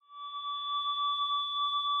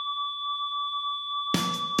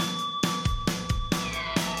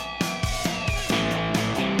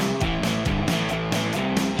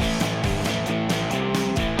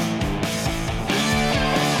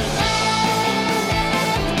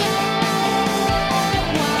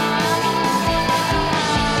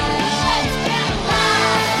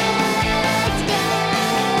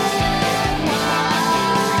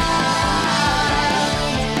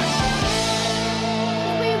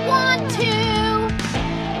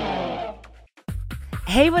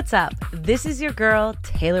Hey, what's up? This is your girl,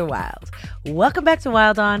 Taylor Wilde. Welcome back to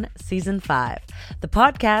Wild On Season 5, the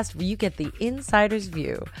podcast where you get the insider's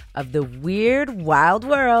view of the weird, wild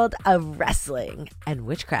world of wrestling and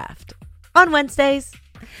witchcraft. On Wednesdays,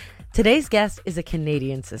 today's guest is a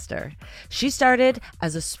Canadian sister. She started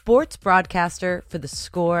as a sports broadcaster for the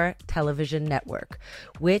Score television network,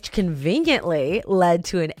 which conveniently led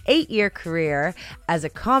to an 8-year career as a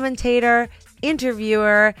commentator,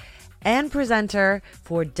 interviewer, and presenter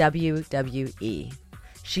for WWE.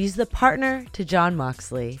 She's the partner to Jon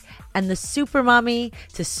Moxley and the super mommy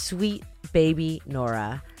to sweet baby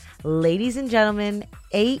Nora. Ladies and gentlemen,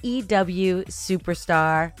 AEW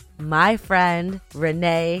superstar, my friend,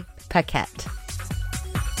 Renee Paquette.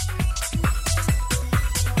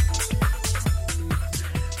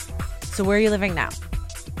 So where are you living now?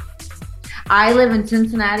 I live in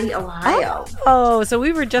Cincinnati, Ohio. Oh, so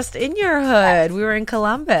we were just in your hood. We were in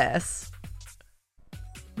Columbus.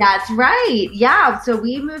 That's right. Yeah. So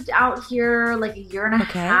we moved out here like a year and a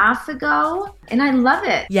half ago, and I love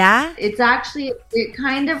it. Yeah? It's actually, it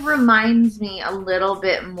kind of reminds me a little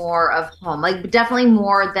bit more of home. Like definitely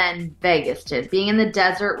more than Vegas did. Being in the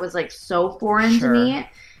desert was like so foreign to me.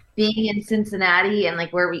 Being in Cincinnati and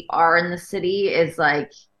like where we are in the city is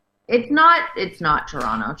like, it's not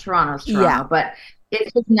Toronto. Toronto's Toronto, but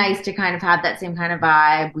it's just nice to kind of have that same kind of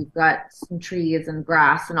vibe. We've got some trees and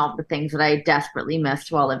grass and all the things that I desperately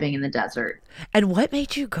missed while living in the desert. And what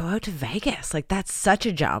made you go out to Vegas? Like, that's such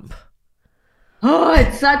a jump. Oh,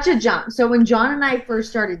 it's such a jump. So when John and I first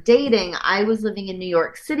started dating, I was living in New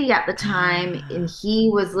York City at the time, and he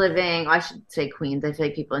was living, I should say Queens. I feel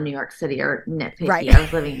like people in New York City are nitpicky. Right. I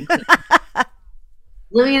was living in Queens.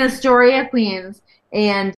 Living in Astoria, Queens,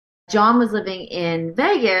 and John was living in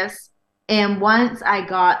Vegas. And once I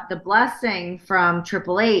got the blessing from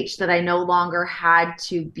Triple H that I no longer had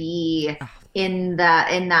to be in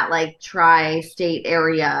that like tri-state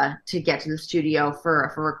area to get to the studio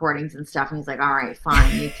for recordings and stuff. And he's like, all right,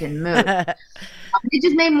 fine, you can move. It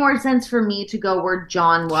just made more sense for me to go where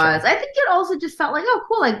John was. Sure. I think it also just felt like, oh,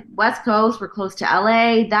 cool, like West Coast, we're close to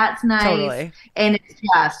LA. That's nice. Totally. And it's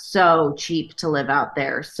just so cheap to live out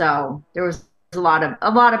there. So there was a lot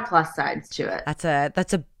of plus sides to it.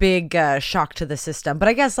 That's a big shock to the system. But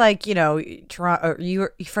I guess like, you know, Toronto,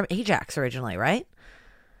 you're from Ajax originally, right?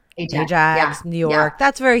 Ajax, yeah. New York. Yeah.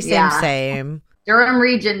 That's very same. Durham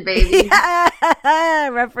region, baby. Yeah.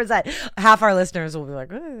 Represent. Half our listeners will be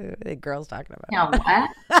like, "Ooh, the girl's talking about."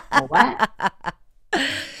 Yeah, what?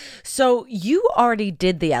 So you already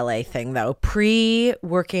did the LA thing though.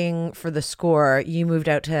 Pre-working for the Score, you moved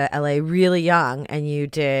out to LA really young and you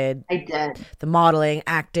did the modeling,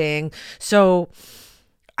 acting. So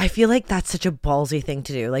I feel like that's such a ballsy thing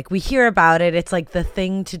to do. Like we hear about it, it's like the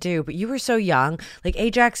thing to do, but you were so young. Like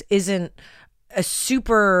Ajax isn't a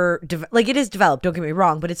super like it is developed, don't get me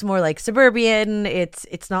wrong, but it's more like suburban.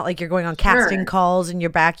 It's not like you're going on casting calls in your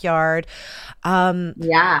backyard.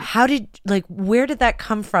 How did where did that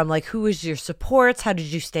come from? Like who was your supports? How did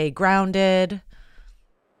you stay grounded?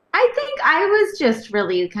 I think I was just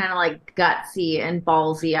really kind of like gutsy and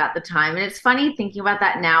ballsy at the time. And it's funny thinking about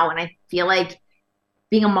that now, and I feel like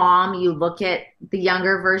being a mom, you look at the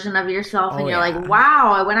younger version of yourself and you're like,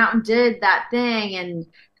 wow, I went out and did that thing, and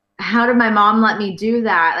how did my mom let me do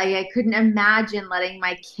that? Like, I couldn't imagine letting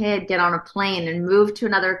my kid get on a plane and move to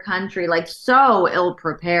another country, like so ill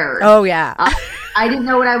prepared. Oh, yeah. I didn't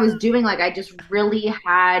know what I was doing. Like, I just really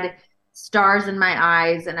had stars in my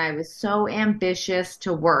eyes, and I was so ambitious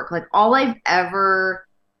to work. Like, all I've ever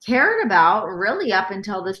cared about really up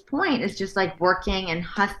until this point is just like working and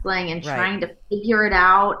hustling and trying to figure it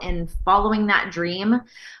out and following that dream.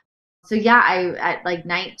 So yeah, I at like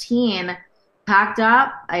 19 packed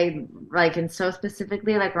up. And so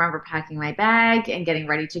specifically, like remember packing my bag and getting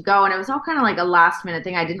ready to go. And it was all kind of like a last minute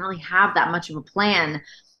thing. I didn't really have that much of a plan.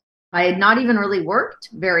 I had not even really worked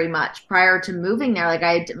very much prior to moving there. Like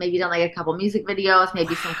I had maybe done like a couple music videos,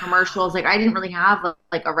 maybe some commercials. Like I didn't really have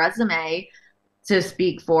like a resume to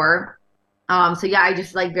speak for. So yeah, I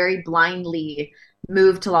just like very blindly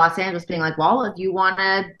moved to Los Angeles being like, well, if you want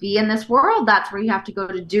to be in this world, that's where you have to go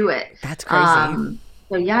to do it. That's crazy.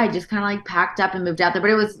 So yeah, I just kind of like packed up and moved out there. But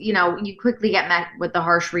it was, you know, you quickly get met with the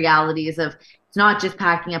harsh realities of it's not just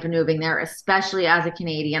packing up and moving there, especially as a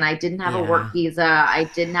Canadian. I didn't have a work visa. I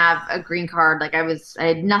didn't have a green card. Like I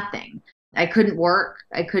had nothing. I couldn't work.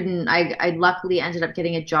 I luckily ended up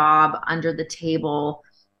getting a job under the table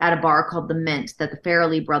at a bar called The Mint that the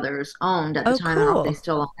Farrelly brothers owned at the time. Cool. I don't know if they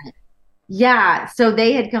still own it. Yeah. So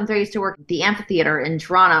they had come through. I used to work at the amphitheater in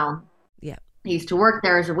Toronto. Yeah. I used to work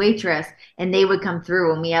there as a waitress, and they would come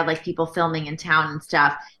through when we had like people filming in town and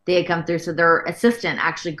stuff. They had come through. So their assistant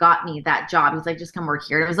actually got me that job. He was like, just come work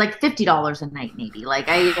here. And it was like $50 a night, maybe. Like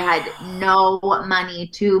I had no money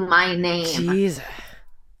to my name. Jeez.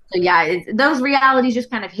 So yeah, those realities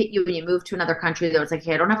just kind of hit you when you move to another country. Though it's like,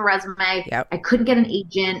 hey, I don't have a resume. Yep. I couldn't get an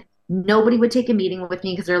agent. Nobody would take a meeting with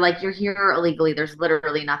me because they're like, you're here illegally. There's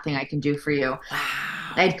literally nothing I can do for you. Wow.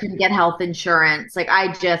 I couldn't get health insurance. Like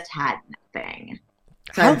I just had nothing.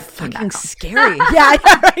 So How fucking scary. Yeah,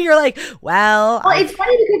 you're like, well. It's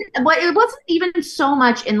funny because it wasn't even so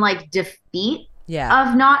much in like defeat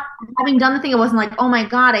of not having done the thing. It wasn't like, oh my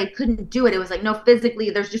God, I couldn't do it. It was like, no, physically,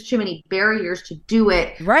 there's just too many barriers to do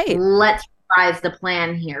it. Right. Let's revise the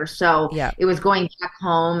plan here. So it was going back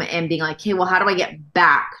home and being like, hey, well, how do I get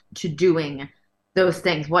back to doing those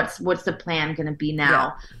things? What's the plan going to be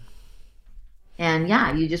now? And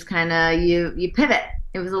you just kind of, you pivot.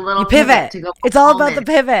 It was a little pivot to go. It's all about the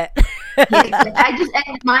pivot.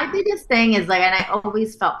 And my biggest thing is like, and I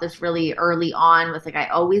always felt this really early on was like, I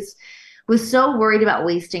always was so worried about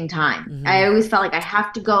wasting time. Mm-hmm. I always felt like I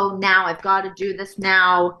have to go now. I've got to do this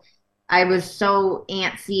now. I was so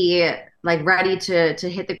antsy, like ready to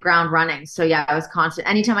hit the ground running. So I was constant.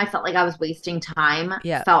 Anytime I felt like I was wasting time,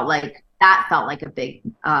 felt like a big,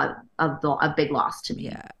 a big loss to me.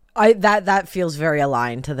 Yeah. That feels very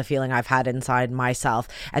aligned to the feeling I've had inside myself.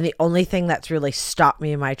 And the only thing that's really stopped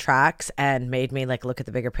me in my tracks and made me like look at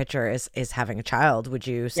the bigger picture is having a child. Would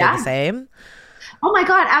you say the same? Oh my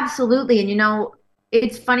God, absolutely. And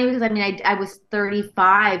it's funny because I mean I was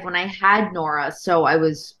 35 when I had Nora, so I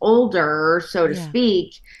was older, so to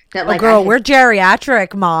speak. That like we're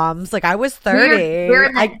geriatric moms. Like I was 30.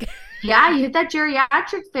 Yeah, you hit that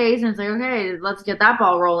geriatric phase, and it's like, okay, let's get that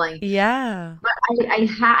ball rolling. Yeah. But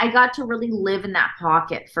I got to really live in that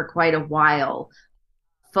pocket for quite a while,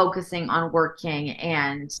 focusing on working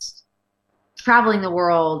and traveling the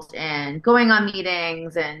world and going on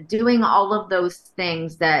meetings and doing all of those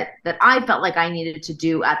things that I felt like I needed to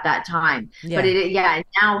do at that time. Yeah. But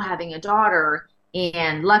now having a daughter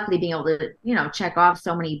and luckily being able to, check off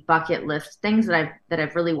so many bucket list things that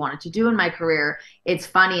I've really wanted to do in my career. It's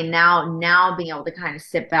funny now being able to kind of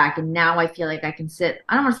sit back, and now I feel like I can sit.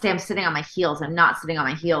 I don't want to say I'm sitting on my heels. I'm not sitting on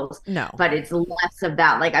my heels. No. But it's less of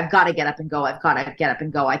that. Like I've got to get up and go.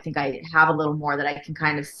 I think I have a little more that I can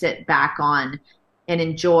kind of sit back on and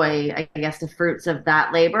enjoy, I guess, the fruits of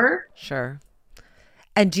that labor. Sure.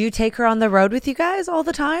 And do you take her on the road with you guys all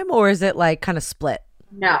the time, or is it like kind of split?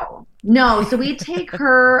 No. So we take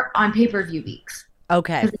her on pay-per-view weeks.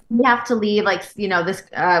 Okay. We have to leave, this,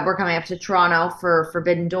 we're coming up to Toronto for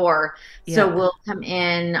Forbidden Door. So we'll come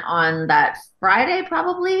in on that Friday,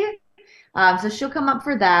 probably. So she'll come up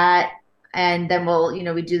for that. And then we'll,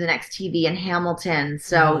 we do the next TV in Hamilton.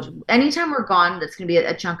 So anytime we're gone, that's going to be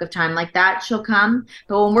a chunk of time like that. She'll come.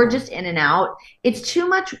 But when we're just in and out, it's too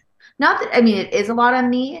much. Not that, I mean, it is a lot on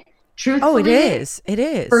me. Truthfully, oh, it is. It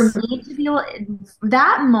is. For me to feel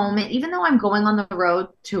that moment, even though I'm going on the road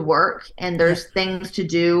to work and there's things to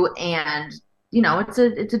do, and it's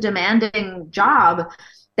a demanding job,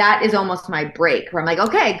 that is almost my break. Where I'm like,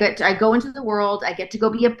 okay, good. I go into the world. I get to go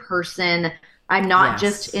be a person. I'm not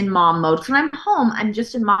just in mom mode. When I'm home, I'm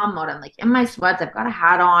just in mom mode. I'm like in my sweats. I've got a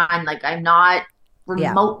hat on. Like I'm not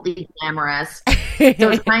remotely glamorous. So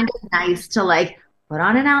it's kind of nice to like put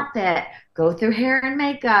on an outfit, go through hair and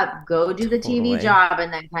makeup, go do the TV job,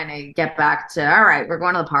 and then kind of get back to, all right, we're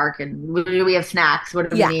going to the park, and do we have snacks? What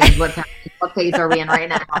do we need? What's happening? What phase are we in right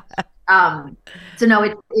now? So no,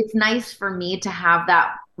 it's nice for me to have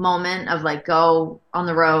that moment of like go on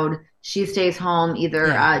the road. She stays home. Either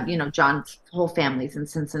John's whole family's in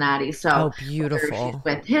Cincinnati, so beautiful. She's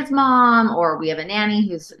with his mom, or we have a nanny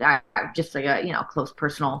who's just like a close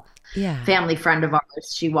personal family friend of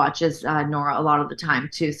ours. She watches Nora a lot of the time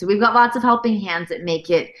too. So we've got lots of helping hands that make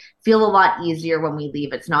it feel a lot easier when we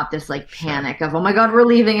leave. It's not this like panic of, oh my God, we're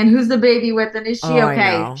leaving, and who's the baby with, and is she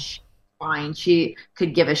okay? She's fine. She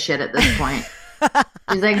could give a shit at this point.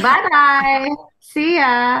 She's like, bye-bye. See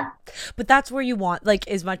ya. But that's where you want, like,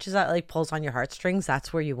 as much as that like pulls on your heartstrings,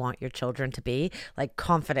 that's where you want your children to be, like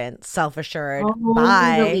confident, self-assured.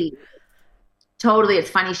 Bye. Totally. It's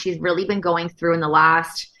funny. She's really been going through in the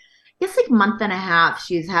last, I guess, like month and a half.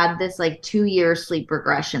 She's had this like 2-year sleep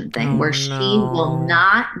regression thing where she will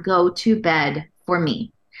not go to bed for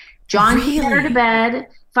me. John can get her to bed.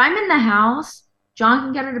 If I'm in the house, John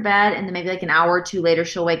can get her to bed, and then maybe like an hour or two later,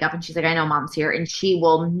 she'll wake up and she's like, I know mom's here. And she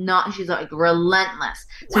will not, she's like relentless.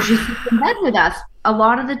 So she sits in bed with us a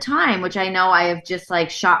lot of the time, which I know I have just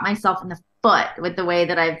like shot myself in the foot with the way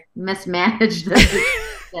that I've mismanaged this.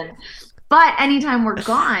 But anytime we're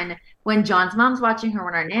gone, when John's mom's watching her,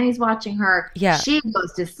 when our nanny's watching her, Yeah. she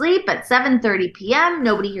goes to sleep at 7:30 p.m.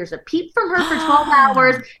 Nobody hears a peep from her for 12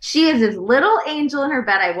 hours. She is this little angel in her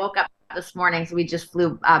bed. I woke up this morning, so we just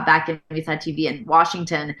flew back in. We saw TV in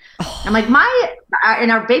Washington. I'm like,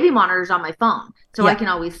 and our baby monitor's on my phone, so I Yeah. can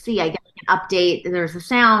always see. I get an update. There's a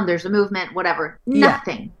sound, there's a movement, whatever. Yeah.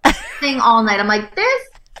 Nothing. Nothing all night. I'm like, this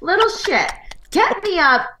little shit kept me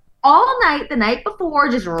up all night the night before,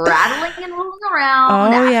 just rattling and rolling around,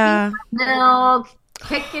 Oh, asking yeah. for milk,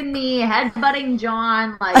 kicking me, headbutting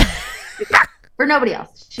John, like for nobody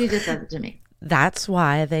else. She just does it to me. That's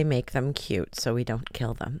why they make them cute, so we don't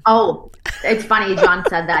kill them. Oh, it's funny. John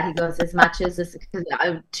said that. He goes, as much as this, because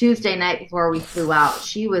Tuesday night before we flew out,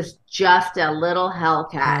 she was just a little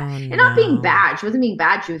hellcat. Oh, And not being no. bad. She wasn't being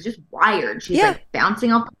bad. She was just wired. She's Yeah. like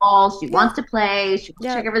bouncing off the walls. She wants to play. She wants to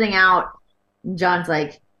Yeah. check everything out. And John's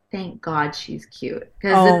like, thank God she's cute.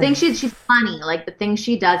 Because Oh. the thing she's funny. Like the thing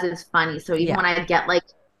she does is funny. So even Yeah. when I get like,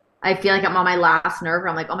 I feel like I'm on my last nerve.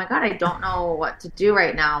 I'm like, oh my God, I don't know what to do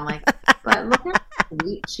right now. I'm like, but look how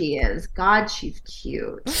sweet she is. God, she's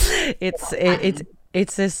cute.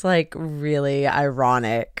 It's this like really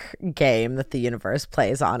ironic game that the universe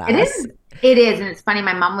plays on It us. is. It is. And it's funny.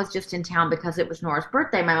 My mom was just in town because it was Nora's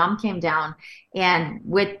birthday. My mom came down, and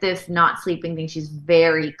with this not sleeping thing, she's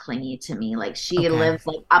very clingy to me. Like she Okay. lives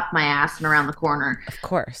like up my ass and around the corner. Of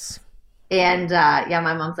course. And yeah,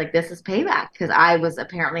 my mom's like, this is payback, because I was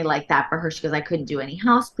apparently like that for her. She goes, I couldn't do any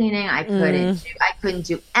house cleaning. I couldn't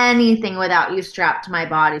do anything without you strapped to my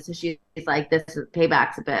body. So she's like, this is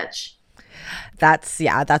payback's a bitch. That's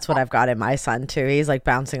what I've got in my son too. He's like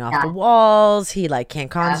bouncing off Yeah. the walls. He like can't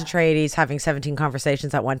concentrate. He's having 17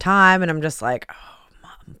 conversations at one time, and I'm just like, oh,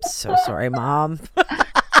 mom, I'm so sorry, mom. Oh,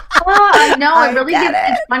 I know. I It really get gets,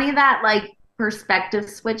 it. it's funny that like perspective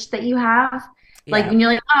switch that you have. Like Yeah. when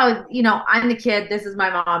you're like, oh, I'm the kid, this is my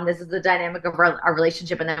mom, this is the dynamic of our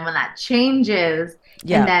relationship. And then when that changes,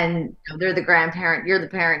 Yeah. and then they're the grandparent, you're the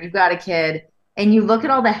parent, you've got a kid, and you look at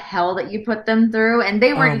all the hell that you put them through. And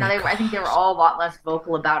they weren't, Oh my I think they were all a lot less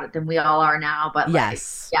vocal about it than we all are now. But like,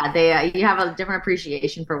 Yes. yeah, they you have a different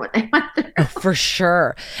appreciation for what they went through. For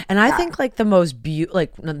sure. And I think like the most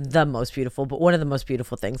not the most beautiful, but one of the most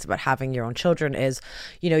beautiful things about having your own children is,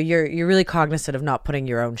 you're really cognizant of not putting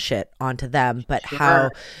your own shit onto them, but how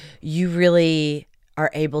Sure. you really are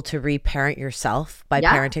able to reparent yourself by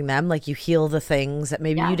Yeah. parenting them. Like you heal the things that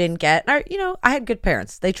maybe you Yes. didn't get. Or, I had good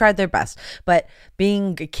parents. They tried their best. But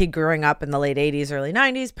being a kid growing up in the late 80s, early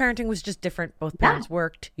 90s, parenting was just different. Both parents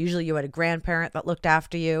worked. Usually you had a grandparent that looked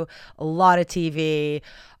after you, a lot of TV,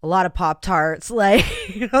 a lot of Pop-Tarts.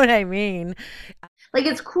 Like, you know what I mean? Like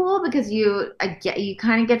it's cool because you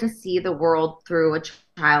kind of get to see the world through a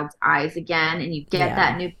child's eyes again, and you get Yeah.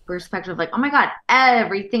 that new perspective. Like, oh my God,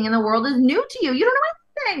 everything in the world is new to you. You don't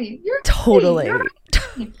know anything. You're Totally.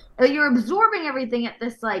 you're absorbing everything at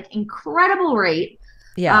this like incredible rate.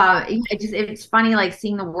 Yeah. It's funny like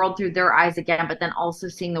seeing the world through their eyes again, but then also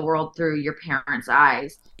seeing the world through your parents'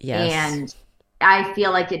 eyes. Yes. And I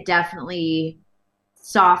feel like it definitely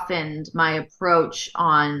softened my approach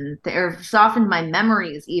or softened my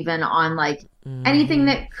memories even on like anything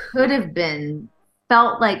that could have been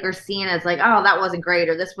felt like or seen as like, oh, that wasn't great,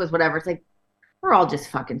 or this was whatever. It's like, we're all just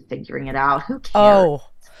fucking figuring it out. Who cares? Oh,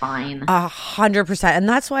 It's fine. 100%. And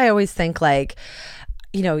that's why I always think like,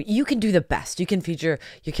 you can do the best. You can feed your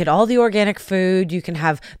kid all the organic food. You can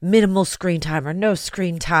have minimal screen time or no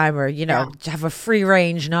screen time, or, have a free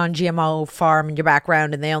range, non-GMO farm in your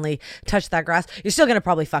background and they only touch that grass. You're still going to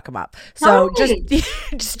probably fuck them up. So Totally.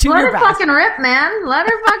 just do Let your her best. fucking rip, man. Let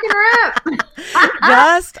her fucking rip.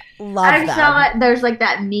 Just love I them. saw it. There's like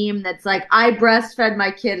that meme that's like, I breastfed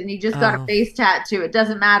my kid and he just got a face tattoo. It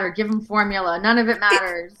doesn't matter. Give him formula. None of it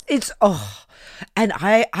matters. And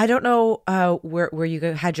I don't know where you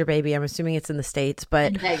had your baby. I'm assuming it's in the States,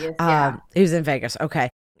 but In Vegas, yeah. it was in Vegas. Okay.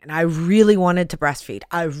 And I really wanted to breastfeed.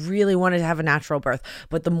 I really wanted to have a natural birth.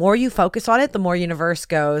 But the more you focus on it, the more universe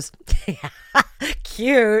goes,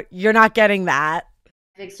 cute. You're not getting that.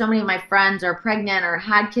 Like so many of my friends are pregnant or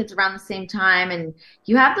had kids around the same time, and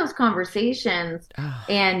you have those conversations.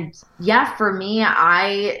 And yeah, for me,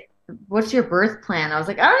 what's your birth plan? I was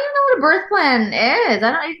like, I don't even know what a birth plan is.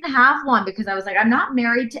 I don't even have one, because I was like, I'm not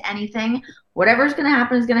married to anything. Whatever's going to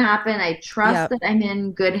happen is going to happen. I trust that I'm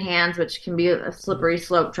in good hands, which can be a slippery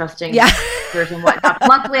slope, trusting doctors and whatnot.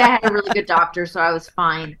 Luckily, I had a really good doctor, so I was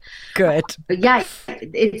fine. Good. But yeah,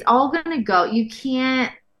 it's all going to go. You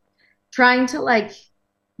can't trying to like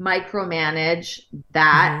micromanage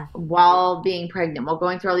that while being pregnant, while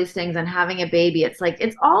going through all these things and having a baby. It's like,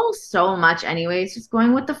 it's all so much anyways, just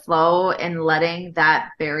going with the flow and letting that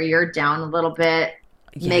barrier down a little bit.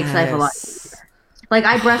 makes life a lot. Yes. Like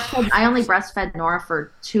I only breastfed Nora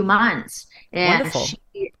for 2 months, and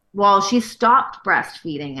Wonderful. she stopped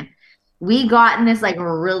breastfeeding. We got in this like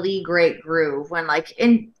really great groove when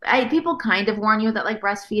people kind of warn you that like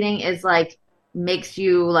breastfeeding is like makes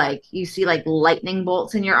you like you see like lightning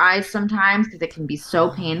bolts in your eyes sometimes because it can be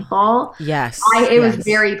so painful. Yes. It was Yes.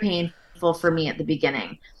 very painful for me at the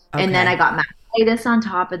beginning. And then I Okay. got mastitis on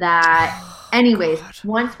top of that. Oh Anyways, God.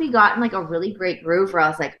 once we got in like a really great groove where I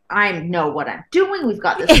was like, I know what I'm doing. We've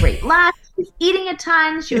got this great laugh. She's eating a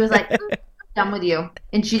ton. She was like, I'm done with you.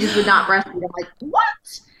 And she just would not breastfeed. I'm like,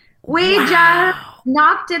 what? We just Wow.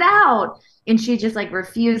 knocked it out. And she just like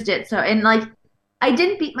refused it. So, and like, I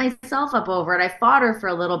didn't beat myself up over it. I fought her for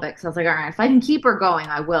a little bit because I was like, all right, if I can keep her going,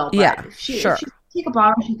 I will. But Yeah, if sure. she take a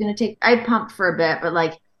bottle, she's gonna take. I pumped for a bit, but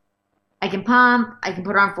like I can pump, I can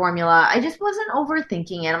put her on formula. I just wasn't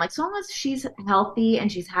overthinking it. I'm like, so long as she's healthy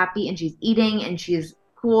and she's happy and she's eating and she's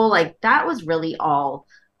cool, like that was really all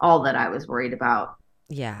that I was worried about.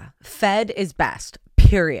 Yeah. Fed is best,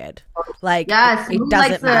 period. Like Yes, it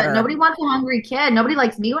doesn't matter. nobody wants a hungry kid. Nobody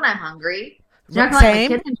likes me when I'm hungry. So you're not gonna like my Same.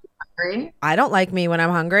 kid when she's hungry. I don't like me when I'm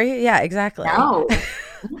hungry. Yeah, exactly. No.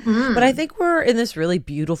 But I Mm-mm. think we're in this really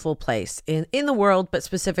beautiful place in the world, but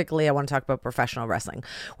specifically I want to talk about professional wrestling,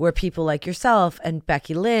 where people like yourself and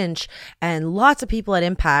Becky Lynch and lots of people at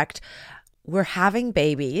Impact, we're having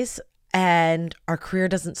babies and our career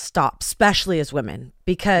doesn't stop, especially as women,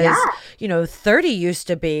 Yeah, because 30 used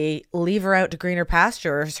to be leave her out to greener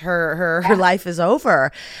pastures, her yeah, life is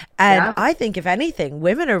over. And yeah, I think if anything,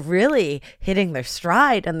 women are really hitting their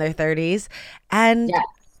stride in their 30s, and yeah.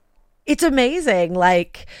 it's amazing.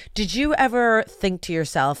 Like, did you ever think to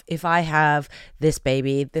yourself, if I have this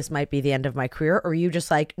baby, this might be the end of my career? Or are you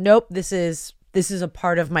just like, nope, this is a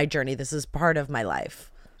part of my journey. This is part of my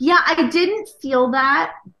life. Yeah, I didn't feel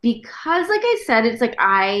that because, like I said, it's like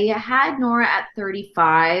I had Nora at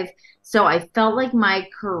 35. So I felt like my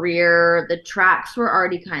career, the tracks were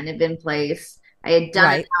already kind of in place. I had done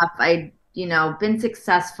Right. enough. Been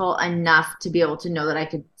successful enough to be able to know that I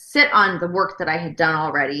could sit on the work that I had done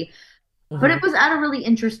already. But Hmm. it was at a really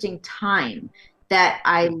interesting time that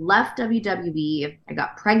I left WWE. I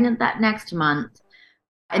got pregnant that next month.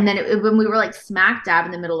 And then when we were like smack dab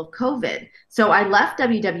in the middle of COVID. So I left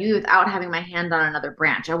WWE without having my hand on another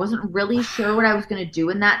branch. I wasn't really sure what I Wow. was going to do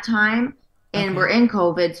in that time. And we're Okay. in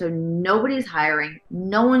COVID, so nobody's hiring,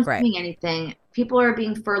 no one's Right. doing anything. People are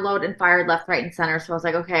being furloughed and fired left, right, and center. So I was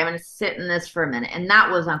like, okay, I'm going to sit in this for a minute. And that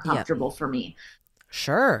was Yep. uncomfortable for me.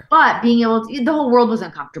 Sure. But being able to, the whole world was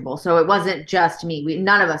uncomfortable. So it wasn't just me.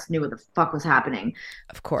 None of us knew what the fuck was happening.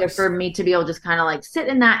 Of So for course. me to be able to just kind of like sit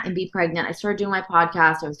in that and be pregnant, I started doing my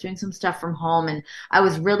podcast. I was doing some stuff from home, and I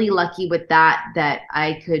was really lucky with that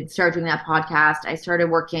I could start doing that podcast. I started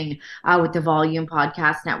working with the Volume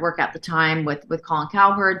Podcast Network at the time with Colin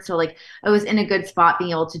Cowherd. So like I was in a good spot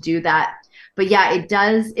being able to do that. But yeah, it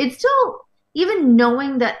does. It's still even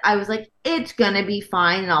knowing that I was like, it's gonna be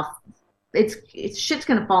fine, and it's shit's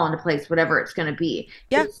gonna fall into place, whatever it's gonna be.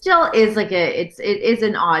 Yeah. It still is like it is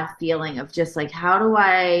an odd feeling of just like how do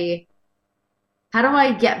I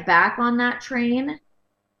get back on that train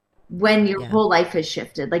when your Yeah. whole life has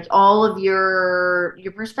shifted, like all of your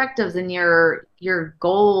perspectives and your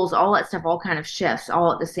goals, all that stuff all kind of shifts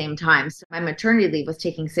all at the same time. So my maternity leave was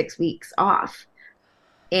taking 6 weeks off,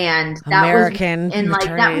 and American that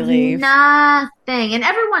maternity was leave. nothing. And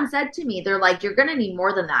everyone said to me, they're like, you're gonna need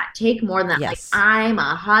more than that, take more than that. Like, Yes. I'm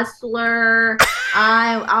a hustler,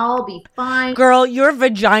 I'll be fine. Girl, your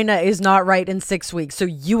vagina is not right in 6 weeks, so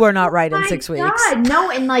you are not Oh right in my 6 weeks. God,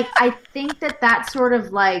 no. And like I think that that's sort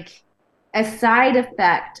of like a side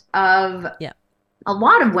effect of Yeah. a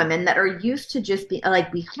lot of women that are used to just be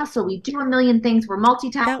like, we hustle, we do a million things, we're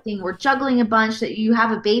Yep. multitasking, we're juggling a bunch, that you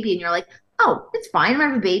have a baby and you're like, oh, it's fine, I'm gonna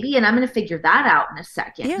have a baby and I'm gonna figure that out in a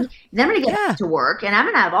second. Yeah. And then I'm gonna get Yeah. back to work and I'm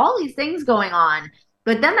gonna have all these things going on.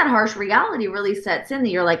 But then that harsh reality really sets in that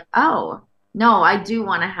you're like, oh, no, I do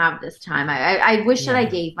want to have this time. I wish that I Yeah.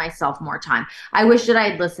 gave myself more time. I wish that I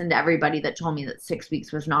had listened to everybody that told me that 6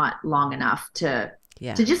 weeks was not long enough to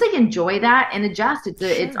Yeah. just like enjoy that and adjust. It's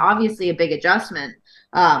Sure. obviously a big adjustment.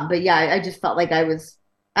 But yeah, I just felt like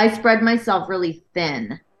I spread myself really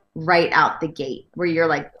thin right out the gate, where you're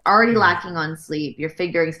like already Yeah. lacking on sleep, you're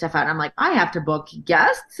figuring stuff out. And I'm like, I have to book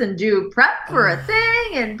guests and do prep for a Oh,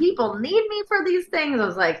 thing, and people need me for these things. I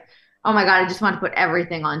was like, oh my God, I just want to put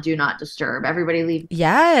everything on do not disturb. Everybody leave a minute.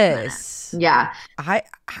 yes. Yeah. I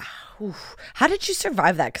oof. How did you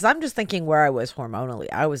survive that? Because I'm just thinking where I was hormonally.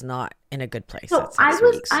 I was not in a good place So at I six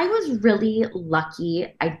was weeks. I was really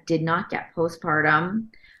lucky. I did not get postpartum.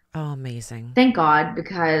 Oh, amazing. Thank God,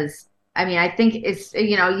 because I mean, I think it's,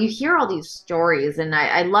 you hear all these stories, and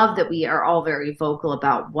I love that we are all very vocal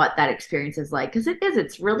about what that experience is like, because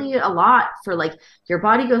it's really a lot for like your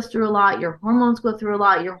body goes through a lot, your hormones go through a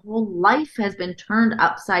lot, your whole life has been turned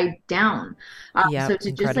upside down. So Yep,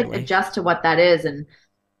 to just like incredibly. adjust to what that is. And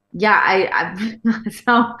yeah,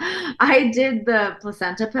 so I did the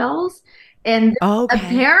placenta pills, and Okay.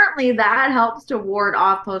 apparently that helps to ward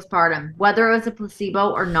off postpartum. Whether it was a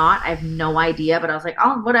placebo or not, I have no idea. But I was like,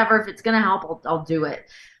 oh, whatever. If it's gonna help, I'll do it.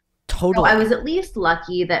 So I was Totally. at least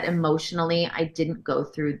lucky that emotionally I didn't go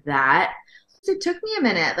through that. It took me a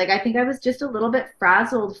minute. Like I think I was just a little bit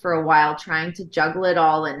frazzled for a while trying to juggle it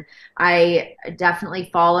all. And I definitely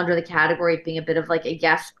fall under the category of being a bit of like a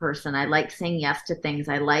yes person. I like saying yes to things.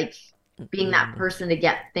 I like being that Mm, person to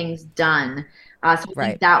get things done. So I think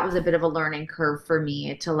right. that was a bit of a learning curve for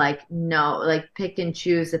me to like know, like pick and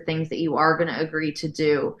choose the things that you are going to agree to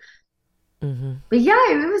do. Hmm. But yeah,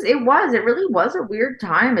 it really was a weird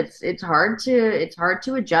time. It's hard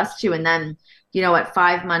to adjust to. And then, at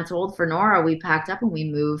 5 months old for Nora, we packed up and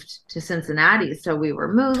we moved to Cincinnati. So we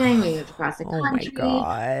moved across the Oh my country.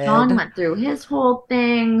 Sean God. went through his whole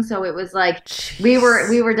thing. So it was like we Jeez.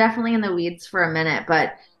 were definitely in the weeds for a minute,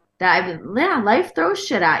 but yeah, life throws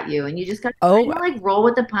shit at you and you just got to Oh, kind of like roll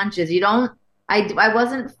with the punches. You don't I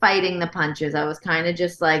wasn't fighting the punches. I was kind of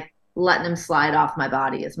just like letting them slide off my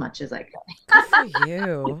body as much as I could. good for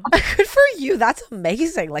you. Good for you. That's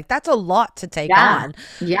amazing. Like, that's a lot to take Yeah. on.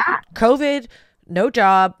 Yeah. COVID, no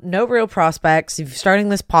job, no real prospects. You're starting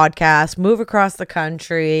this podcast, move across the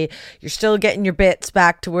country. You're still getting your bits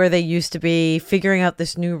back to where they used to be, figuring out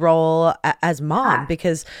this new role as mom. Yeah.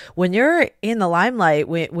 Because when you're in the limelight,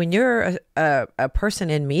 when you're a person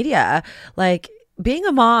in media, like, being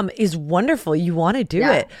a mom is wonderful. You want to do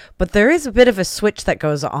Yeah. it, but there is a bit of a switch that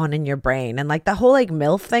goes on in your brain. And like the whole like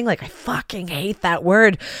MILF thing, like I fucking hate that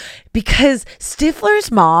word because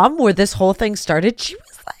Stifler's mom, where this whole thing started, she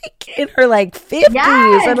was like in her like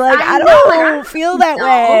 50s. And Yes, like, I I know. Like, I don't feel don't that know.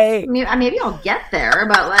 way. Maybe I'll get there,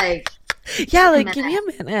 but like, give Yeah, me a like give me minute.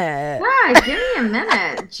 a minute. Yeah, give me a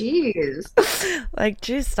minute. Jeez. Like,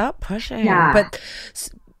 geez, stop pushing. Yeah. But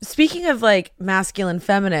speaking of like masculine,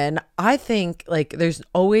 feminine, I think like there's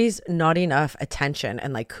always not enough attention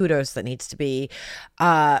and like kudos that needs to be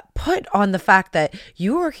put on the fact that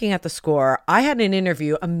you were working at the Score. I had an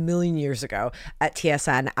interview a million years ago at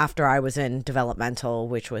TSN after I was in developmental,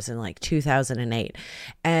 which was in like 2008.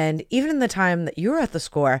 And even in the time that you were at the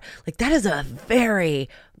Score, like that is a very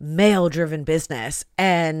male driven business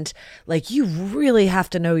and like you really have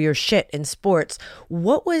to know your shit in sports.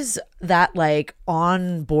 What was that like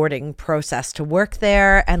onboarding process to work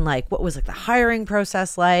there, and like what was like the hiring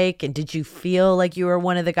process like, and did you feel like you were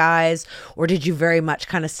one of the guys, or did you very much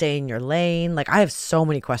kind of stay in your lane? Like I have so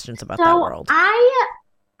many questions about that So world.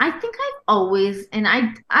 I think I've always, and I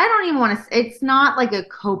don't even want to, it's not like a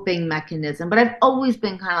coping mechanism, but I've always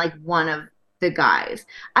been kind of like one of the guys.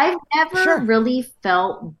 I've never Sure. really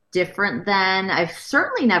felt different than, I've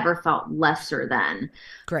certainly never felt lesser than.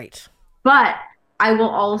 Great. But I will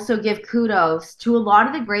also give kudos to a lot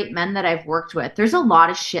of the great men that I've worked with. There's a lot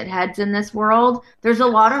of shitheads in this world. There's a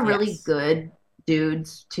lot of really Yes. good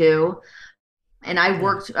dudes too. And Yeah. I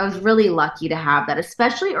was really lucky to have that,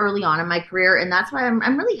 especially early on in my career. And that's why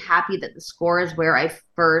I'm really happy that the Score is where I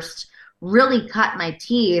first really cut my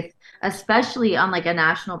teeth, especially on like a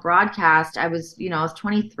national broadcast. I was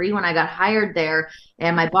 23 when I got hired there.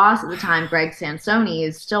 And my boss at the time, Greg Sansoni,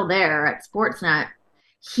 is still there at Sportsnet.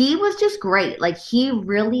 He was just great. Like he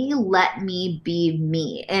really let me be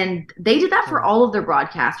me. And they did that for Cool. all of their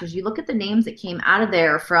broadcasters. You look at the names that came out of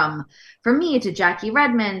there from me to Jackie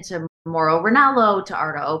Redmond to Mauro Ranallo to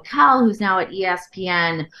Arda Ocal, who's now at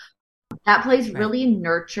ESPN. That place Right. really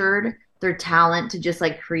nurtured their talent to just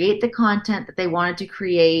like create the content that they wanted to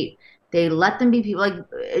create. They let them be people like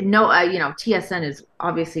no, TSN is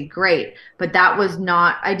obviously great, but that was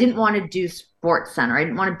not. I didn't want to do Sports Center. I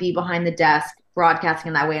didn't want to be behind the desk broadcasting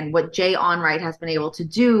in that way. And what Jay Onright has been able to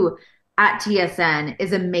do at TSN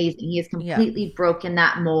is amazing. He has Yeah. completely broken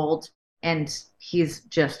that mold, and he's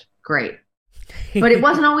just great. But it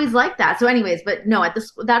wasn't always like that. So, anyways, but no,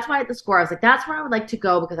 that's why at the Score I was like, that's where I would like to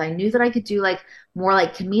go because I knew that I could do like more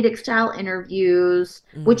like comedic style interviews,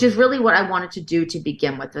 which is Mm. really what I wanted to do to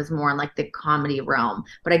begin with, was more in like the comedy realm.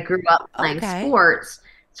 But I grew up playing Okay. sports,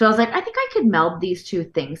 so I was like, I think I could meld these two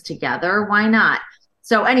things together. Why not?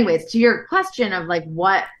 So, anyways, to your question of like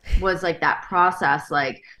what was like that process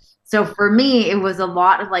like, so for me, it was a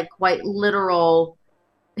lot of like quite literal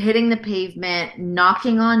hitting the pavement,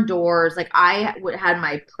 knocking on doors. Like I had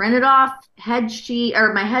my printed off head sheet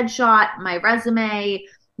or my headshot, my resume,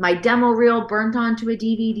 my demo reel burnt onto a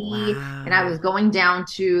DVD, and I was Wow. going down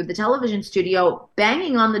to the television studio,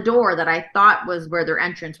 banging on the door that I thought was where their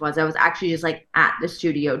entrance was. I was actually just like at the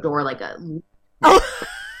studio door, like a Oh,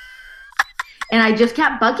 and I just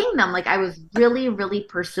kept bugging them. Like I was really, really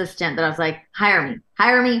persistent that I was like, hire me,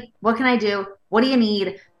 hire me. What can I do? What do you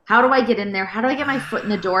need? How do I get in there? How do I get my foot in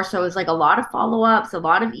the door? So it was like a lot of follow-ups, a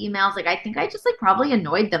lot of emails. Like I think I just like probably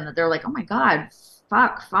annoyed them that they're like, oh my God,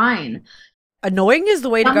 fuck, fine. annoying is the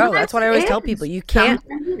way to go. Sometimes That's what I always it tell people. is. You can't,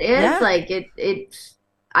 Sometimes it is. yeah. Like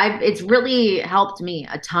it's really helped me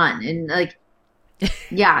a ton. And like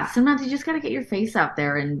yeah, sometimes you just got to get your face out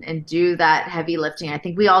there and do that heavy lifting. I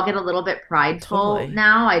think we all get a little bit prideful Totally.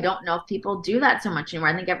 now. I don't know if people do that so much anymore.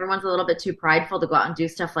 I think everyone's a little bit too prideful to go out and do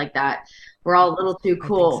stuff like that. We're all a little too I think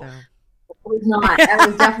cool. so. I was not. I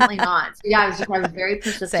was definitely not. So yeah, I was very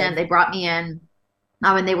persistent. Same. They brought me in.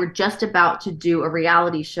 And they were just about to do a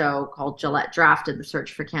reality show called Gillette Drafted, the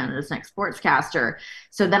search for Canada's next sportscaster.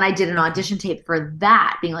 So then I did an Okay. audition tape for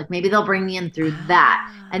that, being like, maybe they'll bring me in through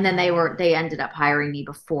that. And then Ah, they ended up hiring me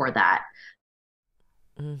before that.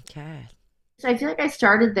 okay. So I feel like I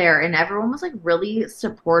started there and everyone was like really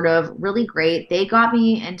supportive, really great. They got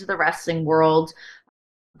me into the wrestling world.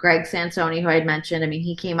 Greg Sansoni, who I had mentioned, I mean,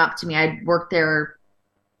 he came up to me. I'd worked there,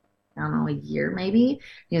 I don't know, a year maybe.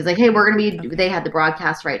 He was like, "Hey, we're gonna be." They Okay. had the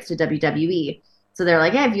broadcast rights to WWE, so they're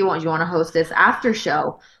like, "Hey, if you want to host this after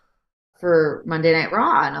show for Monday Night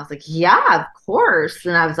Raw?" And I was like, "Yeah, of course."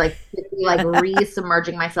 And I was like, quickly, like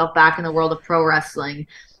re-submerging myself back in the world of pro wrestling.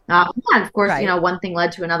 Yeah, and of course, Right. one thing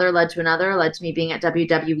led to another, led to another, led to me being at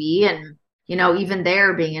WWE, and even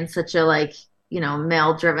there being in such a like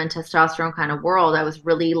male-driven testosterone kind of world, I was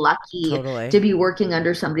really lucky to Totally. be working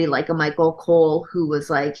under somebody like a Michael Cole who was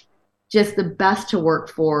like just the best to work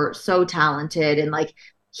for, so talented, and like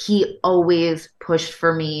he always pushed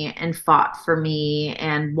for me and fought for me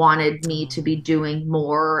and wanted me to be Oh, doing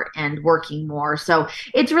more and working more. So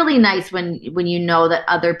it's really nice when you know that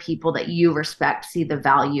other people that you respect see the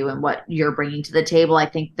value in what you're bringing to the table. I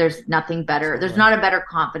think there's nothing better. There's totally. not a better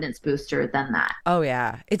confidence booster than that. Oh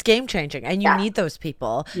yeah, it's game changing, and you Yeah. need those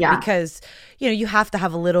people Yeah. because you have to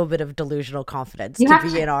have a little bit of delusional confidence You to have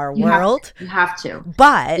be to. in our You have to. world. You have to.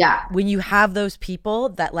 But Yeah. when you have those people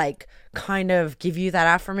that like kind of give you that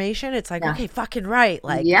affirmation, it's like, Yeah. okay, fucking right.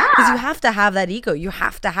 Like, because you Yeah. have to have that ego. You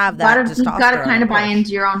have to have that You've got to testosterone kind and of buy push.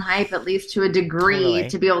 into your own hype at least to a degree Totally.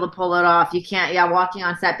 to be able to pull it off. You can't, yeah, walking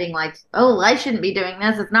on set being like, "Oh, I shouldn't be doing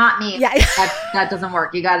this. It's not me." Yeah. That doesn't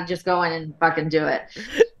work. You got to just go in and fucking do it.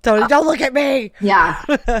 Totally. Don't look at me. Yeah.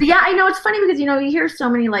 But yeah, I know it's funny because you hear so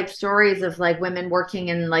many like stories of like women working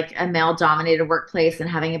in like a male dominated workplace and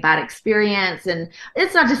having a bad experience. And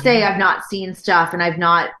it's not to say Yeah. I've not seen stuff and I've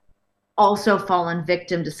not also fallen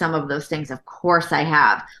victim to some of those things. Of course I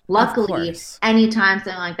have. Of Luckily, course. anytime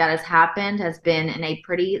something like that has happened has been in a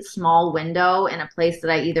pretty small window in a place that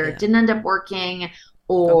I either Yeah. didn't end up working Okay.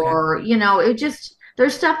 or, it just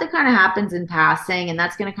there's stuff that kind of happens in passing and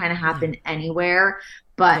that's going to kind of Yeah. happen anywhere.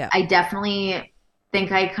 But Yeah. I definitely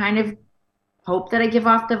think I kind of hope that I give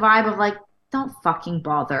off the vibe of like, don't fucking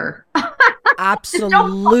bother. Just don't fucking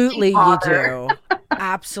Absolutely you bother. do.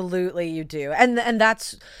 Absolutely you do. And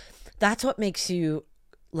that's what makes you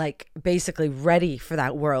like basically ready for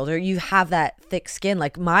that world, or you have that thick skin.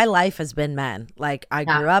 Like my life has been men. Like I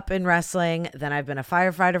Yeah. grew up in wrestling, then I've been a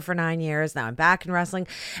firefighter for 9 years, now I'm back in wrestling,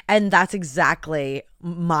 and that's exactly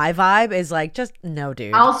my vibe is like, just no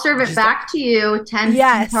dude, I'll serve it just back to you 10 times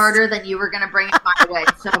yes. harder than you were going to bring it my way.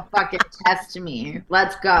 So fucking test me.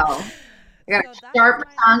 Let's go. I got So a that's sharp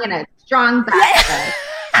my tongue and a strong yeah.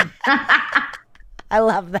 backbone. I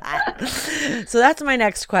love that. So that's my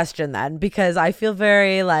next question then, because I feel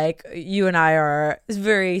very like you and I are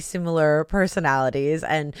very similar personalities,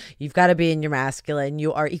 and you've got to be in your masculine.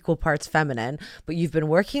 You are equal parts feminine, but you've been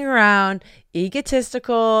working around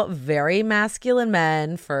egotistical, very masculine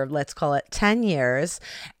men for, let's call it, 10 years.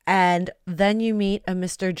 And then you meet a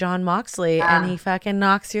Mr. John Moxley and he fucking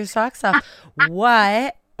knocks your socks off.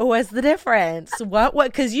 What was the difference? What?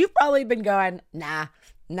 Because you've probably been going, nah,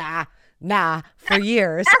 nah, nah for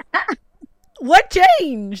years. What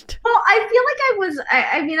changed? Well, I feel like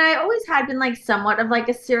I mean, I always had been like somewhat of like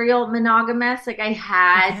a serial monogamous. Like I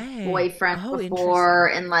had Okay. boyfriends Oh, before,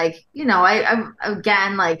 interesting. and like, I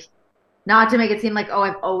again, like, not to make it seem like, oh,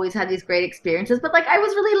 I've always had these great experiences, but like I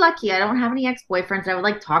was really lucky. I don't have any ex-boyfriends I would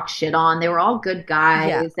like talk shit on. They were all good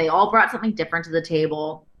Yeah. guys. They all brought something different to the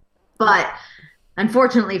table. But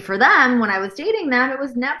unfortunately for them, when I was dating them, it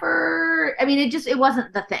was never, I mean, it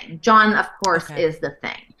wasn't the thing. John, of course, Okay. is the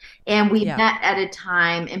thing. And we Yeah. met at a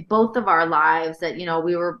time in both of our lives that,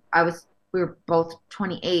 we were both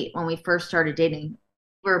 28 when we first started dating.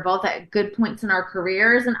 We were both at good points in our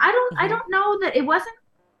careers. And I Hmm. don't know that it wasn't,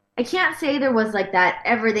 I can't say there was like that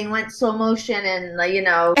everything went slow motion and like,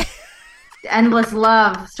 endless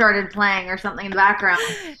love started playing or something in the background.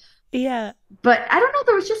 Yeah. But I don't know,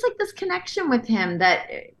 there was just like this connection with him that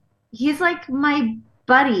he's like my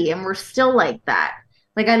buddy and we're still like that.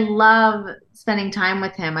 Like I love spending time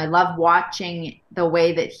with him. I love watching the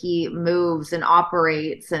way that he moves and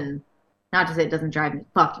operates, and not to say it doesn't drive me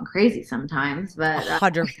fucking crazy sometimes, A but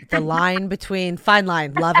hundred, the line between fine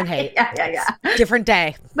line, love and hate. yeah, yeah, It's yeah. different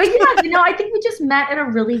day. But yeah, I think we just met at a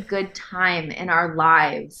really good time in our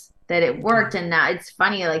lives that it Yeah. worked. And now it's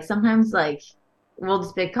funny, like sometimes like we'll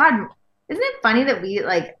just be, God, isn't it funny that we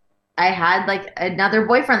like I had like another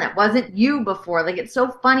boyfriend that wasn't you before? Like it's so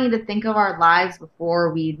funny to think of our lives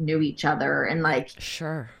before we knew each other and like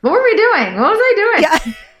Sure. what were we doing? What was I Yeah.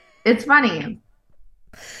 doing? It's funny.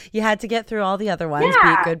 You had to get through all the other ones, be it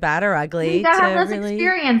Yeah. good, bad, or You ugly, gotta to have those really.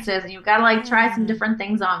 experiences and you've gotta like try some Yeah. different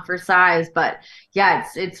things on for size. But yeah,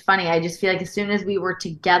 it's funny. I just feel like as soon as we were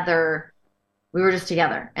together, we were just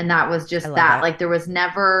together. And that was I just love that. it. Like there was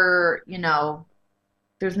never,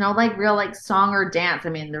 there's no like real like song or dance. I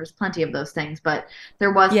mean, there was plenty of those things, but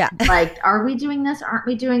there was Yeah. like, are we doing this? Aren't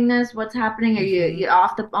we doing this? What's happening? Are you, Hmm. you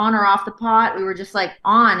off the on or off the pot? We were just like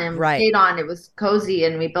on and we Right. stayed on. It was cozy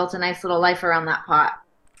and we built a nice little life around that pot.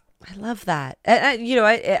 I love that. And,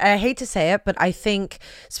 I hate to say it, but I think,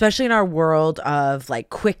 especially in our world of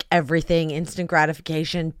like quick everything, instant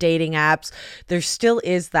gratification, dating apps, there still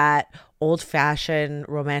is that old fashioned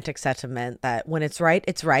romantic sentiment that when it's right,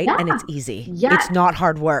 and Yeah. it's easy. Yeah, It's not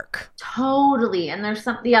hard work. totally. And there's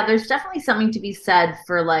something, yeah, there's definitely something to be said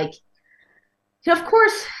for like, of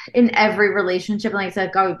course, in every relationship, like I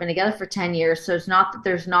said, God, we've been together for 10 years. So it's not that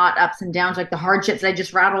there's not ups and downs, like the hardships I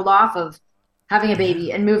just rattled off of having a Yeah.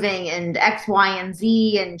 baby and moving and X, Y, and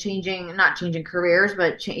Z and changing, not changing careers,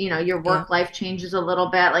 but, your Yeah. work life changes a little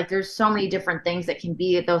bit. Like there's so many different things that can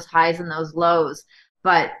be at those highs and those lows.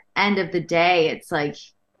 But end of the day, it's like,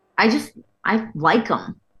 I just, I like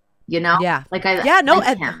him, you know? Yeah. Like I Yeah. No.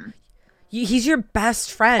 like him. He's your best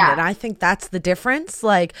friend, Yeah, and I think that's the difference.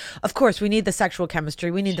 Like, of course, we need the sexual chemistry,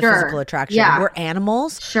 we need the physical sure. attraction. Yeah, We're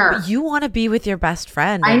animals, but sure. you want to be with your best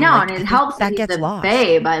friend, I and know, and like I it think helps that that he's gets a lost.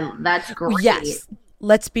 babe. That's Well, great. yes,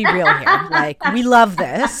 let's be real here. Like, we love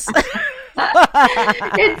this.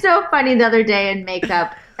 It's so funny the other day in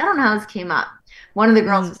makeup. I don't know how this came up. One of the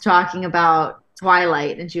girls Mm. was talking about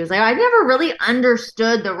Twilight, and she was like, I never really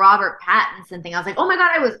understood the Robert Pattinson thing. I was like, oh my God,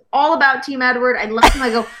 I was all about Team Edward. I love him. I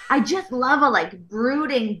go, I just love a like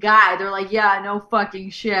brooding guy. They're like, yeah, no fucking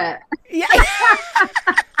shit. Yeah.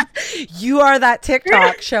 You are that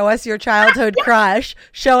TikTok. Show us your childhood crush.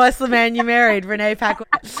 Show us the man you married, Renee Paquette.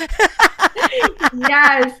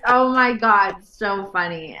 Yes. Oh my God. So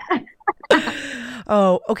funny.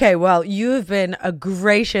 Oh, okay. Well, you have been a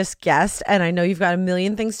gracious guest, and I know you've got a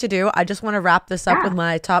million things to do. I just want to wrap this up with Yeah.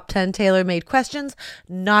 my top 10 tailor made questions,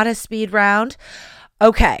 not a speed round.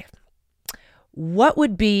 Okay. What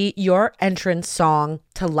would be your entrance song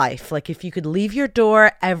to life? Like, if you could leave your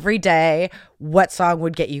door every day, what song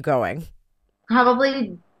would get you going?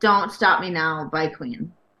 Probably Don't Stop Me Now by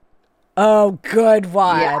Queen. Oh, good Yeah.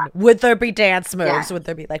 one. Would there be dance Yeah. moves? Would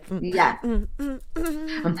there be like, Yeah.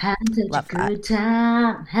 I'm having such a love that. good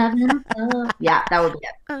time, having fun. Yeah, that would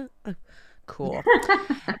be Cool.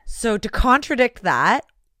 it. So, to contradict that,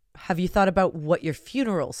 have you thought about what your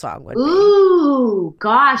funeral song would be? Ooh,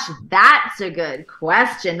 gosh, that's a good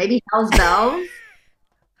question. Maybe Hell's Bells?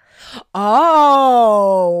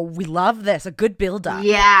 Oh, we love this. A good build up.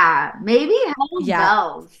 Yeah, maybe Hell's Yeah,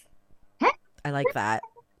 Bells. Heck, I like that.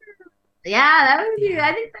 yeah, that would be, Yeah.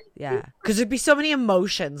 I think, Yeah. Because there'd be so many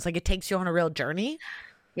emotions. Like, it takes you on a real journey.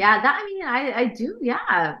 yeah, I mean, I do,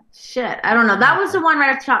 yeah. Shit, I don't know. That was Yeah. the one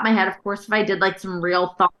right off the top of my head. Of course, if I did like some real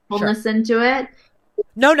Sure. thoughtfulness into it.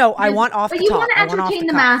 No, I want off But the you want top. to I want off the entertain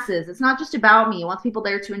the cuff. masses. It's not just about me. You want people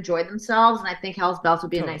there to enjoy themselves, and I think Hell's Bells would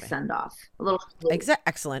be a nice Totally. send off. A little salute.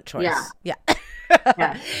 Excellent Yeah, choice. Yeah.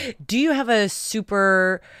 yeah. Do you have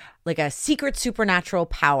like a secret supernatural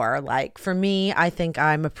power? Like for me, I think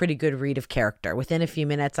I'm a pretty good read of character. Within a few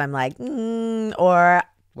minutes, I'm like, or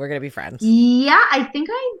we're going to be friends. Yeah, I think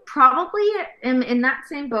I probably am in that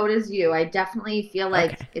same boat as you. I definitely feel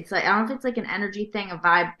like Okay. it's like I don't know if it's like an energy thing, a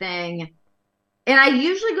vibe thing. And I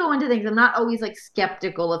usually go into things. I'm not always like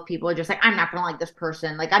skeptical of people. Just like I'm not gonna like this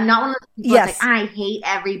person. Like I'm not one of those people that's like Yes. I hate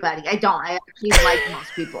everybody. I don't. I actually like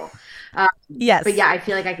most people. But Yes. yeah, I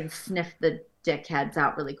feel like I can sniff the dickheads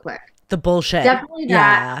out really quick. The bullshit. Definitely that.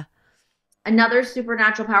 Yeah. Another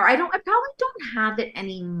supernatural power. I probably don't have it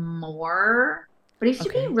anymore, but I used to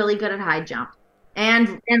be Okay. really good at high jump.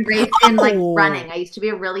 and race in like Oh. running. I used to be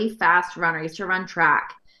a really fast runner. I used to run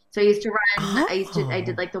track. So I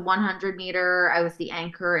did Oh. like the 100 meter. I was the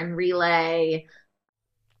anchor in relay,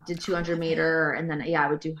 did 200 Okay. meter, and then yeah, I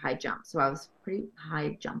would do high jump. So I was pretty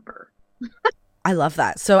high jumper. I love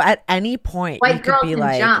that. So at any point you White could girl be can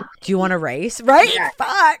like, jump. "Do you want to race?" Right? Yeah,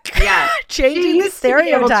 Fuck. yeah. She Changing the used to be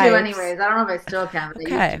able to stereotypes. anyways. I don't know if I still can, but I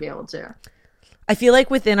used to Okay. be able to. I feel like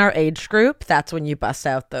within our age group, that's when you bust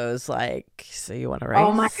out those like, so you want to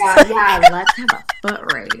Oh my race? God, yeah, let's have a foot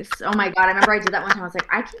race. Oh my God, I remember I did that one time. I was like,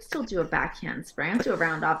 I can still do a backhand spring. I do a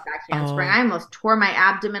round off backhand spring. Oh, I almost tore my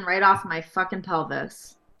abdomen right off my fucking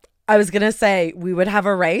pelvis. I was gonna say we would have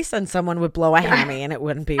a race and someone would blow a hammy and it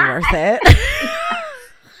wouldn't be worth it.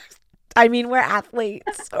 I mean, we're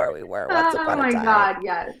athletes, or we were once Oh upon a my time. God,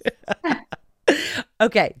 yes.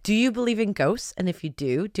 Okay, do you believe in ghosts? And if you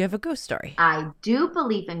do you have a ghost story? I do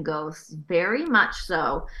believe in ghosts, very much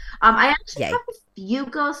so. I actually have Yay. a few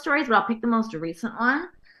ghost stories, but I'll pick the most recent one.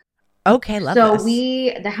 Okay, love So this.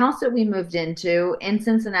 the house that we moved into in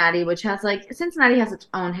Cincinnati, which has like Cincinnati has its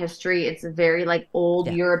own history. It's a very like old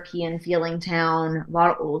Yeah. European feeling town. A lot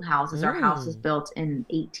of old houses. Our house was Mm. built in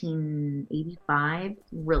 1885,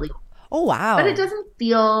 really, Oh, but it wow. doesn't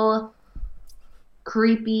feel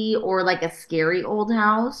creepy or like a scary old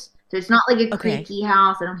house. So it's not like a Okay. creaky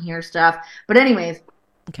house. I don't hear stuff. But anyways,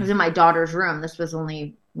 I was Okay. in my daughter's room. This was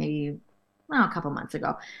only maybe well, a couple months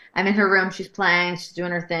ago. I'm in her room. She's playing. She's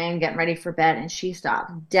doing her thing, getting ready for bed, and she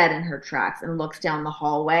stops dead in her tracks and looks down the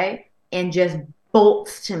hallway and just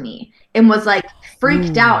bolts to me and was like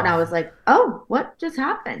freaked out. And Ooh. I was like, "Oh, what just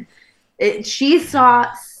happened?" She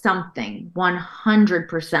saw something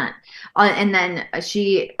 100%. And then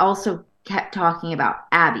she also kept talking about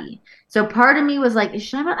Abby. So part of me was like, is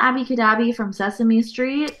she talking about Abby Kadabi from Sesame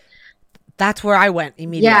Street? That's where I went Yeah,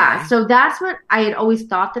 immediately. so that's what I had always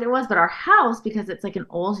thought that it was. But our house, because it's like an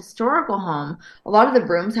old historical home, a lot of the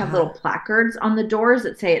rooms have Uh-huh. little placards on the doors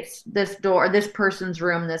that say it's this door, this person's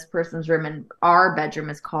room, and our bedroom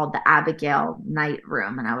is called the Abigail Night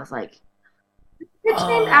Room. And I was like, bitch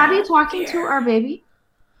named Abby Oh, talking to dear. our baby?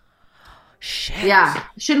 Shit. Yeah,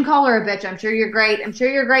 shouldn't call her a bitch. I'm sure you're great. I'm sure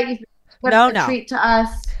you're great. You've been No, a no. treat to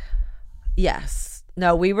us. Yes.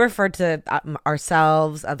 No, we refer to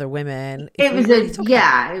ourselves, other women. If It we, was it's okay.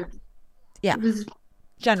 it Yeah. was,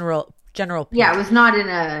 General yeah, it was PG. not in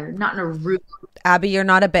a rude. Abby, you're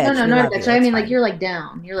not a No, bitch. no, We not a love bitch. you. I It's mean, like fine. you're like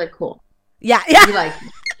down. You're like cool. Yeah, yeah. You like me.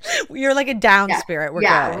 You're like a down Yeah, spirit. We're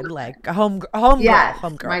yeah, good. Like a home girl. yes,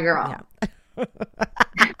 Home girl. my Yeah. girl.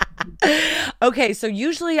 Okay, so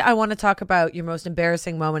usually I want to talk about your most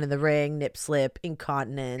embarrassing moment in the ring, nip slip,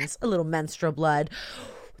 incontinence, a little menstrual blood.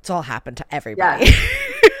 It's all happened to Yes. everybody.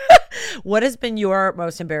 What has been your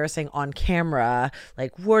most embarrassing on camera,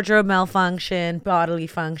 like wardrobe malfunction, bodily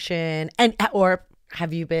function, and or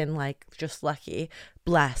have you been like just lucky,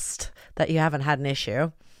 blessed that you haven't had an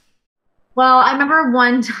issue? Well, I remember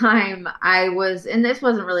one time I was, and this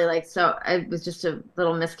wasn't really like, so it was just a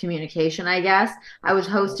little miscommunication, I guess. I was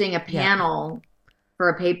hosting a Yeah. panel for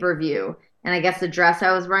a pay-per-view, and I guess the dress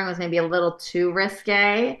I was wearing was maybe a little too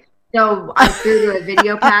risque. So I threw to a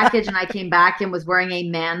video package and I came back and was wearing a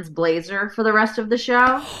man's blazer for the rest of the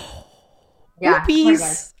show. Yeah, sorry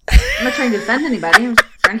guys. Oopies. I'm not trying to offend anybody. I'm just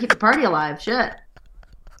trying to keep the party alive. Shit.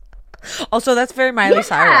 Also, that's very Miley Yeah,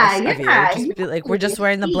 Cyrus of you. yeah, Just be like, we're just exactly.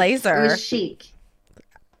 wearing the It was blazer. chic.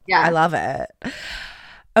 I Yeah. love it.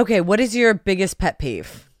 Okay, what is your biggest pet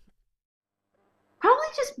peeve? Probably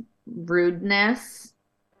just rudeness.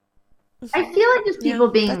 I feel like just Yeah, people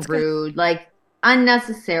being that's good. rude, like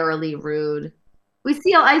unnecessarily rude. I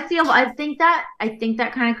think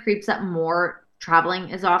that kind of creeps up more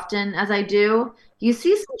traveling as often as I do. You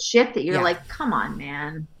see some shit that you're Yeah, like, come on,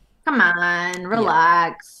 man. Come on, yeah,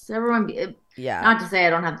 relax. Everyone be, yeah. not to say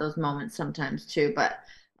I don't have those moments sometimes too, but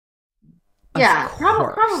Of yeah,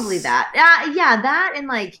 probably course. that. Yeah, that and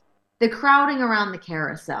like the crowding around the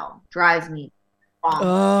carousel drives me bonkers.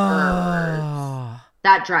 Oh,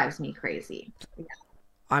 That drives me crazy.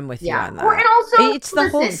 I'm with you Yeah. on Or and that. also It's the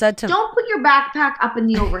whole listen, sentiment. don't put your backpack up in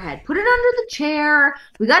the overhead. Put it under the chair.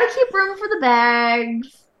 We got to keep room for the bags.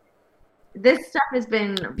 This stuff has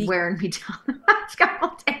been Be wearing me down the last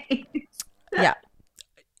couple days. yeah.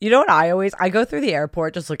 You know what I go through the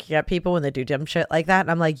airport just looking at people when they do dumb shit like that, and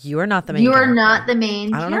I'm like, you are not the main You are not character. the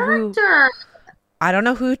main I don't know who character. I don't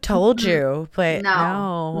know who told Mm-mm. you, but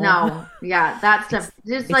No, no. no, yeah, that stuff.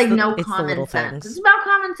 Just It's like the no it's the common little sense. It's things. about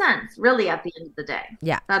common sense, really. At the end of the day,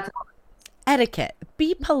 Yeah. that's all. Etiquette.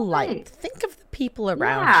 Be polite. Right. Think of the people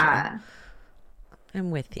around you. Yeah.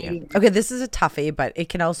 I'm with you. Yeah. Okay, this is a toughie, but it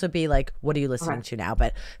can also be like, what are you listening Okay. to now?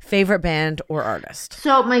 But favorite band or artist?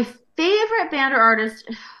 So my favorite band or artist,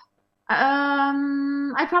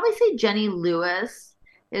 I'd probably say Jenny Lewis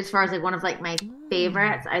as far as like one of like my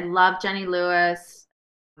favorites. I love Jenny Lewis.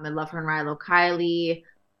 I love her and Rilo Kiley.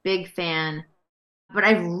 Big fan. But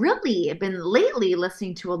I've really been lately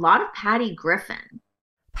listening to a lot of Patty Griffin.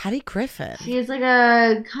 Patty Griffin. She is like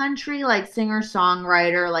a country like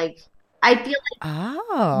singer-songwriter. Like I feel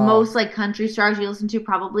like most like country stars you listen to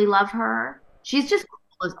probably love her. She's just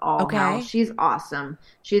cool as all hell. She's awesome.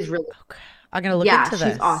 She's really I'm gonna look into this.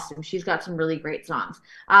 Yeah, she's awesome. She's got some really great songs.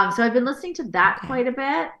 So I've been listening to that quite a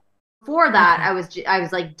bit. Before that, I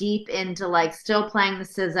was like deep into like still playing the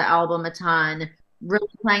SZA album a ton, really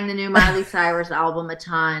playing the new Miley Cyrus album a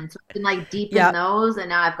ton. So I've been like deep in those, and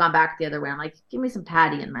now I've gone back the other way. I'm like, give me some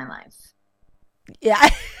Patty in my life. Yeah,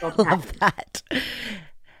 I love that.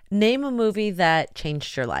 Name a movie that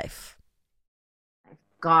changed your life.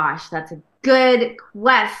 Gosh, that's a good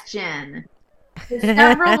question.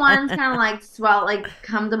 Several ones kind of like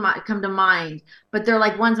come to mind, but they're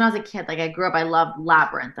like ones when I was a kid. Like I grew up, I loved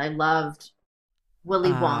Labyrinth. I loved Willy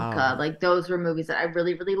Wonka. Like those were movies that I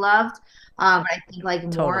really, really loved. But I think like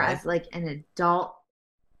more as like an adult,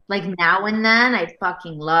 like Now and Then, I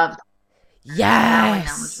fucking loved. Yes, Now and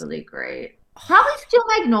Then was really great. Probably Steel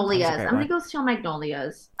Magnolias. I'm gonna go Steel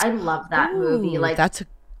Magnolias. I love that movie. Like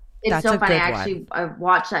it's so funny. I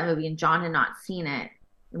watched that movie and John had not seen it.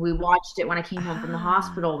 We watched it when I came home from the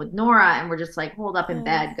hospital with Nora, and we're just like holed up in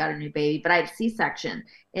bed, got a new baby. But I had a C-section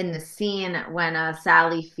in the scene when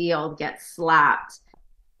Sally Field gets slapped.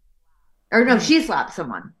 Or no, she slapped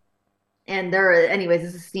someone. And anyways,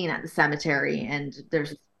 this is a scene at the cemetery, and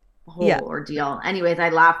there's a whole ordeal. Anyways, I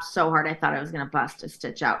laughed so hard I thought I was going to bust a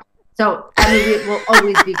stitch out. So that movie will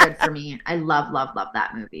always be good for me. I love, love, love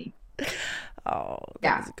that movie. Oh,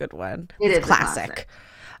 that was a good one. It is classic.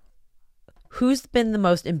 Who's been the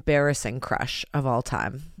most embarrassing crush of all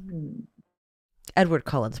time? Edward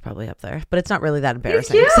Cullen's probably up there, but it's not really that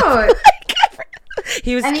embarrassing. He's cute.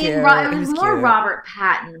 He was cute. It was more cute. Robert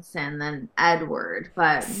Pattinson than Edward,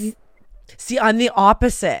 but... See, I'm the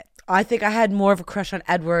opposite. I think I had more of a crush on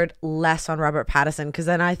Edward, less on Robert Pattinson, because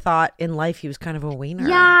then I thought in life he was kind of a wiener.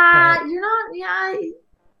 Yeah, you're not...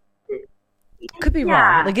 Could be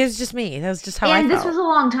wrong. Like, it was just me. That was just how I felt. And this was a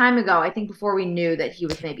long time ago, I think, before we knew that he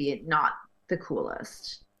was maybe not the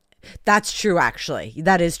coolest. That's true, actually.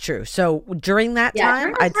 That is true. So during that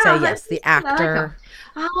time, I'd say yes, the actor.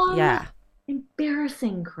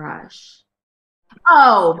 Embarrassing crush.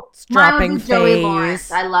 Oh, dropping face. Joey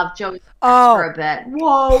Lawrence. I love Joey Lawrence for a bit.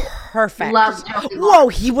 Whoa, perfect. Love Joey Lawrence. Whoa,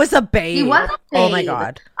 he was a babe. He was a babe. Oh my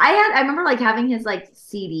god. I remember like having his like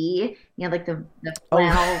CD. He had like the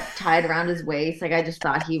flannel tied around his waist. Like I just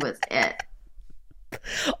thought he was it.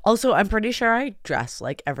 Also, I'm pretty sure I dressed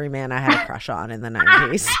like every man I had a crush on in the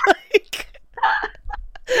 90s. Like,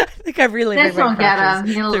 I think I really this won't get him.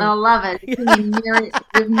 He'll love it.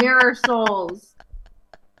 With mirror souls.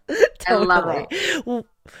 Totally. I love it. Well,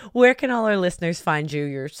 where can all our listeners find you?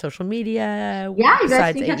 Your social media? Yeah, you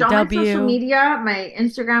guys can catch all my social media. My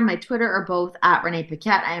Instagram, my Twitter are both at Renee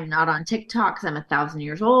Paquette. I am not on TikTok because I'm 1,000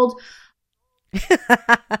 years old.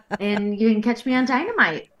 And you can catch me on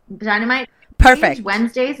Dynamite. Perfect.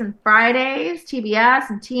 Wednesdays and Fridays, TBS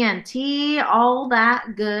and TNT, all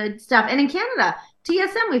that good stuff. And in Canada,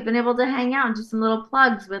 TSM, we've been able to hang out and do some little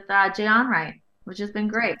plugs with Jay Onright, which has been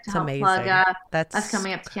great to help plug us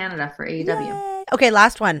coming up to Canada for AEW. Yay. Okay,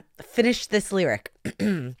 last one. Finish this lyric.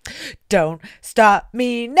 Don't stop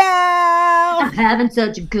me now. I'm having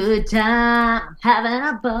such a good time. I'm having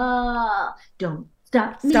a ball. Don't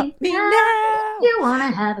stop me now. You want to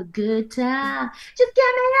have a good time. Just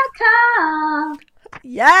give me a call.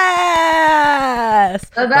 Yes.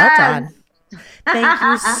 Well done. Thank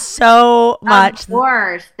you so much. Of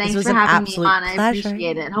course. Thanks for having me on. I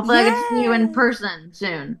appreciate it. Hopefully I get to see you in person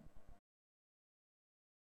soon.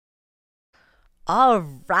 All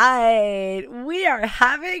right. We are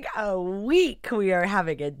having a week. We are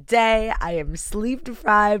having a day. I am sleep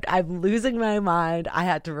deprived. I'm losing my mind. I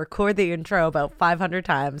had to record the intro about 500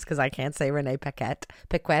 times because I can't say Renee Paquette,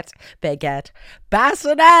 Bassinet.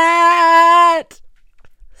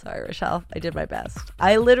 Sorry, Rochelle. I did my best.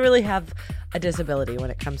 I literally have a disability when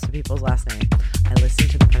it comes to people's last name. I listen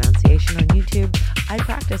to the pronunciation on YouTube. I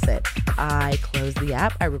practice it. I close the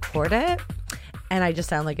app. I record it. And I just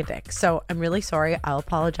sound like a dick. So I'm really sorry. I'll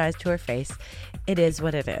apologize to her face. It is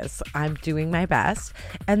what it is. I'm doing my best.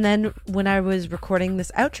 And then when I was recording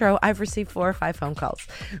this outro, I've received 4 or 5 phone calls.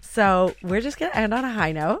 So we're just going to end on a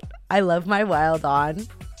high note. I love my Wild On.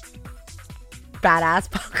 badass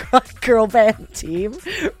punk rock girl band team.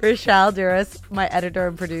 Rochelle Duras, my editor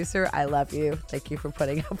and producer. I love you. Thank you for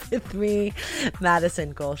putting up with me.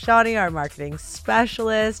 Madison Golshani, our marketing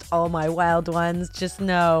specialist. All my wild ones. Just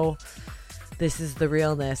know this is the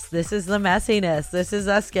realness. This is the messiness. This is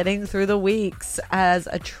us getting through the weeks as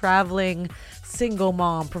a traveling single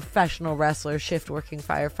mom, professional wrestler, shift working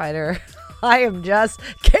firefighter. I am just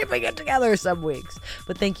keeping it together some weeks.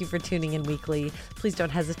 But thank you for tuning in weekly. Please don't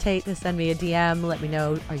hesitate to send me a DM. Let me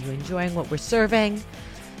know, are you enjoying what we're serving?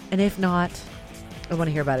 And if not, I want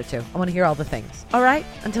to hear about it too. I want to hear all the things. All right,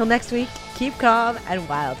 until next week, keep calm and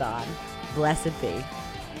wild on. Blessed be.